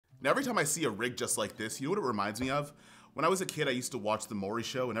Now, every time I see a rig just like this, you know what it reminds me of? When I was a kid, I used to watch The Maury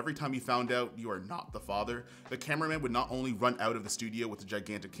Show, and every time you found out you are not the father, the cameraman would not only run out of the studio with a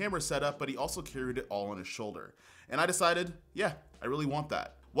gigantic camera setup, but he also carried it all on his shoulder. And I decided, yeah, I really want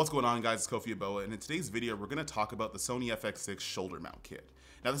that. What's going on, guys? It's Kofi Aboa, and in today's video, we're going to talk about the Sony FX6 shoulder mount kit.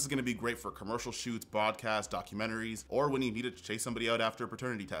 Now, this is going to be great for commercial shoots, broadcasts, documentaries, or when you need to chase somebody out after a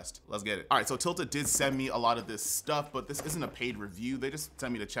paternity test. Let's get it. All right, so Tilta did send me a lot of this stuff, but this isn't a paid review. They just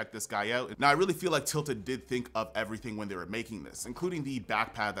sent me to check this guy out. Now, I really feel like Tilta did think of everything when they were making this, including the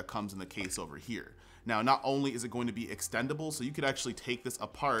back pad that comes in the case over here. Now, not only is it going to be extendable, so you could actually take this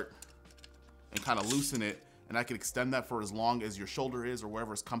apart and kind of loosen it, and I can extend that for as long as your shoulder is or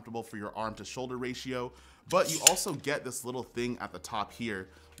wherever is comfortable for your arm to shoulder ratio. But you also get this little thing at the top here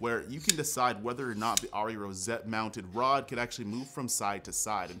where you can decide whether or not the RE rosette mounted rod can actually move from side to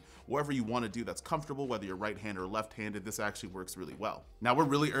side, and whatever you want to do that's comfortable, whether you're right-handed or left-handed, this actually works really well. Now, we're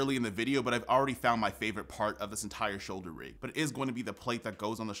really early in the video, but I've already found my favorite part of this entire shoulder rig, but it is going to be the plate that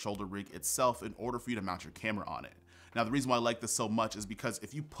goes on the shoulder rig itself in order for you to mount your camera on it. Now, the reason why I like this so much is because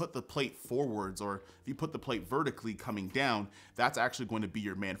if you put the plate forwards or if you put the plate vertically coming down, that's actually going to be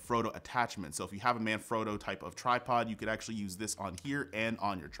your Manfrotto attachment. So if you have a Manfrotto type of tripod, you could actually use this on here and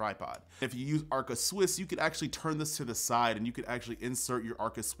on your tripod. If you use Arca Swiss, you could actually turn this to the side and you could actually insert your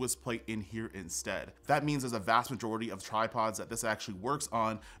Arca Swiss plate in here instead. That means there's a vast majority of tripods that this actually works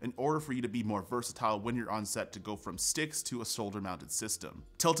on in order for you to be more versatile when you're on set to go from sticks to a shoulder mounted system.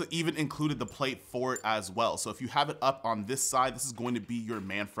 Tilta even included the plate for it as well. So if you have it up on this side, this is going to be your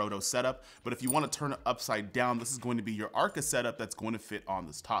Manfrotto setup, but if you want to turn it upside down, this is going to be your Arca setup that's going to fit on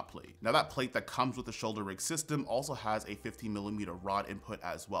this top plate. Now, that plate that comes with the shoulder rig system also has a 15mm rod input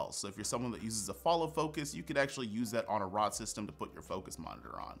as well, so if you're someone that uses a follow focus, you could actually use that on a rod system to put your focus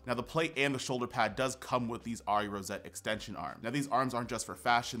monitor on. Now, the plate and the shoulder pad does come with these RE rosette extension arms. Now, these arms aren't just for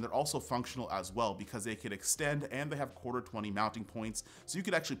fashion, they're also functional as well because they could extend and they have 1/4-20 mounting points, so you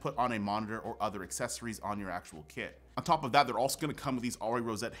could actually put on a monitor or other accessories on your actual kit. On top of that, they're also going to come with these RE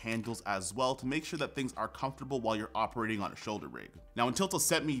rosette handles as well to make sure that things are comfortable while you're operating on a shoulder rig. Now, when Tilta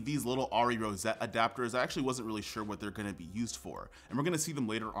sent me these little RE rosette adapters, I actually wasn't really sure what they're going to be used for, and we're going to see them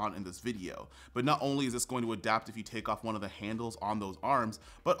later on in this video. But not only is this going to adapt if you take off one of the handles on those arms,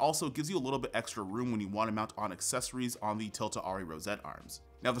 but also gives you a little bit extra room when you want to mount on accessories on the Tilta RE rosette arms.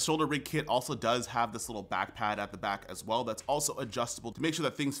 Now, the shoulder rig kit also does have this little back pad at the back as well that's also adjustable to make sure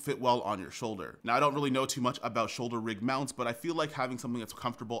that things fit well on your shoulder. Now, I don't really know too much about shoulder rig mounts, but I feel like having something that's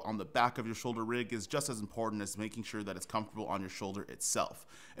comfortable on the back of your shoulder rig is just as important as making sure that it's comfortable on your shoulder itself.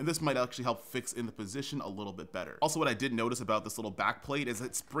 And this might actually help fix in the position a little bit better. Also, what I did notice about this little back plate is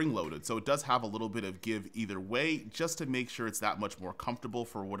it's spring loaded, so it does have a little bit of give either way just to make sure it's that much more comfortable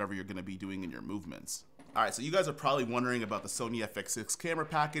for whatever you're going to be doing in your movements. Alright, so you guys are probably wondering about the Sony FX6 camera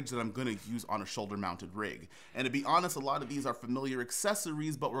package that I'm going to use on a shoulder mounted rig. And to be honest, a lot of these are familiar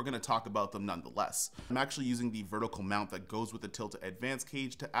accessories, but we're going to talk about them nonetheless. I'm actually using the vertical mount that goes with the Tilta Advanced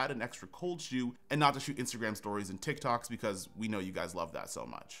cage to add an extra cold shoe and not to shoot Instagram stories and TikToks because we know you guys love that so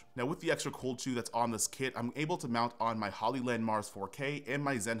much. Now, with the extra cold shoe that's on this kit, I'm able to mount on my Hollyland Mars 4K and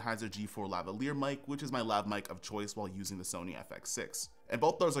my Sennheiser G4 lavalier mic, which is my lav mic of choice while using the Sony FX6. And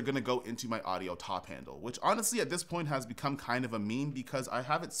both those are going to go into my audio top handle, which honestly at this point has become kind of a meme because I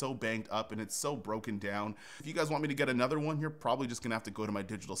have it so banged up and it's so broken down. If you guys want me to get another one, you're probably just going to have to go to my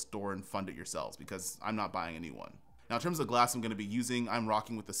digital store and fund it yourselves because I'm not buying a new one. Now, in terms of glass I'm going to be using, I'm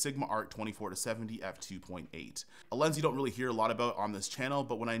rocking with the Sigma Art 24-70 f2.8. A lens you don't really hear a lot about on this channel,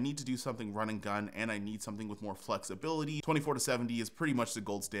 but when I need to do something run and gun and I need something with more flexibility, 24-70 is pretty much the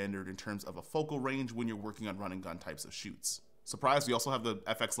gold standard in terms of a focal range when you're working on run and gun types of shoots. Surprise, we also have the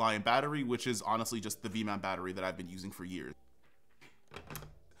FX Lion battery, which is honestly just the V-mount battery that I've been using for years.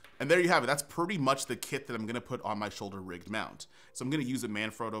 And there you have it. That's pretty much the kit that I'm going to put on my shoulder rigged mount. So I'm going to use a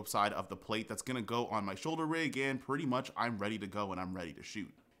Manfrotto side of the plate that's going to go on my shoulder rig, and pretty much I'm ready to go and I'm ready to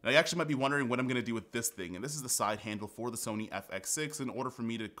shoot. Now, you actually might be wondering what I'm going to do with this thing, and this is the side handle for the Sony FX6 in order for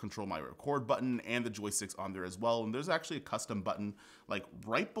me to control my record button and the joysticks on there as well. And there's actually a custom button like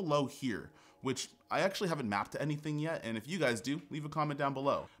right below here, which I actually haven't mapped to anything yet, and if you guys do, leave a comment down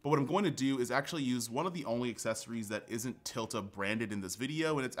below. But what I'm going to do is actually use one of the only accessories that isn't Tilta branded in this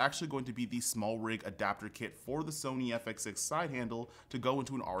video, and it's actually going to be the small rig adapter kit for the Sony FX6 side handle to go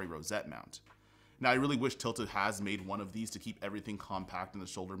into an RE rosette mount. Now, I really wish Tilta has made one of these to keep everything compact in the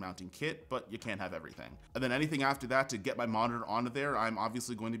shoulder mounting kit, but you can't have everything. And then anything after that, to get my monitor onto there, I'm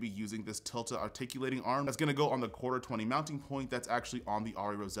obviously going to be using this Tilta articulating arm that's going to go on the 1/4-20 mounting point that's actually on the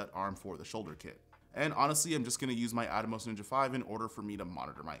RE rosette arm for the shoulder kit. And honestly, I'm just gonna use my Atomos Ninja 5 in order for me to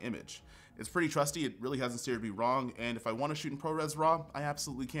monitor my image. It's pretty trusty, it really hasn't steered me wrong, and if I wanna shoot in ProRes RAW, I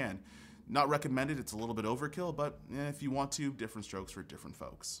absolutely can. Not recommended, it's a little bit overkill, but if you want to, different strokes for different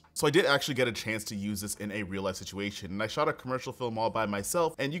folks. So I did actually get a chance to use this in a real life situation, and I shot a commercial film all by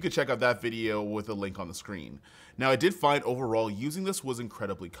myself, and you can check out that video with a link on the screen. Now I did find overall using this was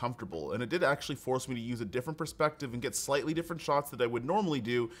incredibly comfortable, and it did actually force me to use a different perspective and get slightly different shots that I would normally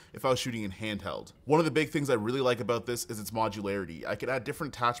do if I was shooting in handheld. One of the big things I really like about this is its modularity. I could add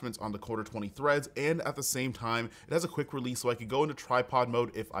different attachments on the quarter 20 threads, and at the same time, it has a quick release so I could go into tripod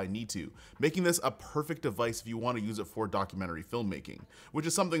mode if I need to, making this a perfect device if you want to use it for documentary filmmaking, which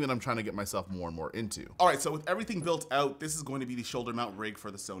is something that I'm trying to get myself more and more into. Alright, so with everything built out, this is going to be the shoulder mount rig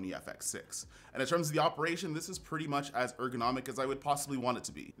for the Sony FX6. And in terms of the operation, this is pretty much as ergonomic as I would possibly want it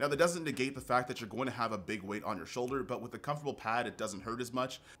to be. Now that doesn't negate the fact that you're going to have a big weight on your shoulder, but with a comfortable pad, it doesn't hurt as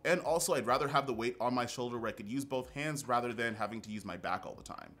much. And also, I'd rather have the weight on my shoulder where I could use both hands rather than having to use my back all the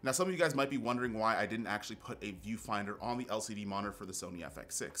time. Now some of you guys might be wondering why I didn't actually put a viewfinder on the LCD monitor for the Sony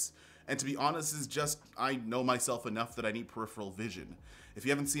FX6. And to be honest, it's just, I know myself enough that I need peripheral vision. If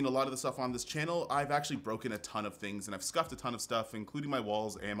you haven't seen a lot of the stuff on this channel, I've actually broken a ton of things and I've scuffed a ton of stuff, including my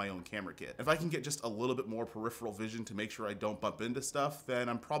walls and my own camera kit. If I can get just a little bit more peripheral vision to make sure I don't bump into stuff, then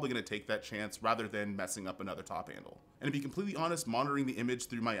I'm probably gonna take that chance rather than messing up another top handle. And to be completely honest, monitoring the image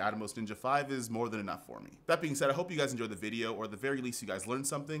through my Atomos Ninja 5 is more than enough for me. That being said, I hope you guys enjoyed the video, or at the very least you guys learned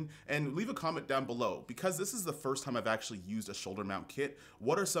something, and leave a comment down below. Because this is the first time I've actually used a shoulder mount kit,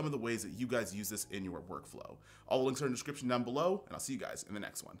 what are some of the ways that you guys use this in your workflow? All the links are in the description down below, and I'll see you guys in the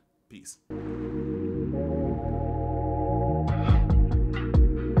next one. Peace.